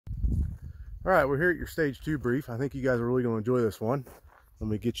All right, we're here at your stage 2 brief. I think you guys are really going to enjoy this one. Let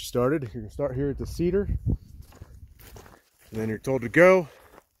me get you started. You're going to start here at the cedar, and then you're told to go.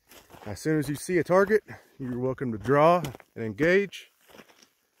 As soon as you see a target, you're welcome to draw and engage.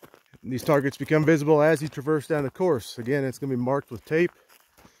 And these targets become visible as you traverse down the course. Again, it's going to be marked with tape,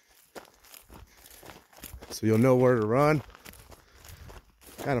 so you'll know where to run.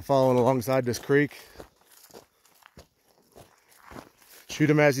 Kind of following alongside this creek. Shoot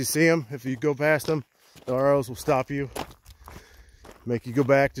them as you see them. If you go past them, the arrows will stop you, make you go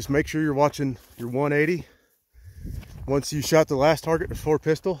back. Just make sure you're watching your 180. Once you shot the last target with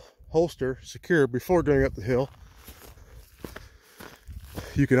 4-pistol, holster secure before going up the hill.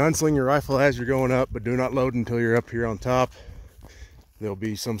 You can unsling your rifle as you're going up, but do not load until you're up here on top. There'll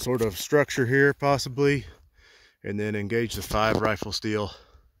be some sort of structure here possibly, and then engage the 5 rifle steel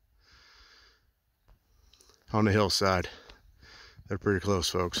on the hillside. They're pretty close,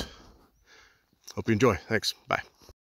 folks. Hope you enjoy. Thanks. Bye.